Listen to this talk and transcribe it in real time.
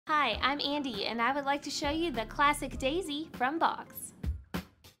Hi, I'm Andy, and I would like to show you the classic Daisy from Bogs.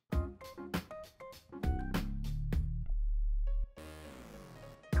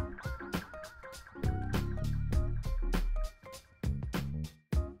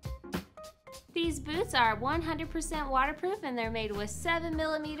 These boots are 100% waterproof, and they're made with 7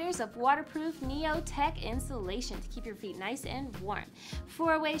 millimeters of waterproof Neo-Tech insulation to keep your feet nice and warm.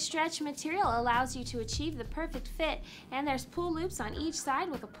 4-way stretch material allows you to achieve the perfect fit, and there's pull loops on each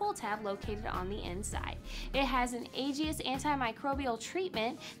side with a pull tab located on the inside. It has an Aegis antimicrobial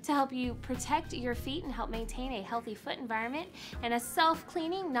treatment to help you protect your feet and help maintain a healthy foot environment, and a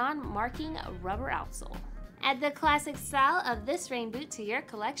self-cleaning, non-marking rubber outsole. Add the classic style of this rain boot to your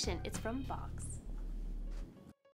collection. It's from Bogs.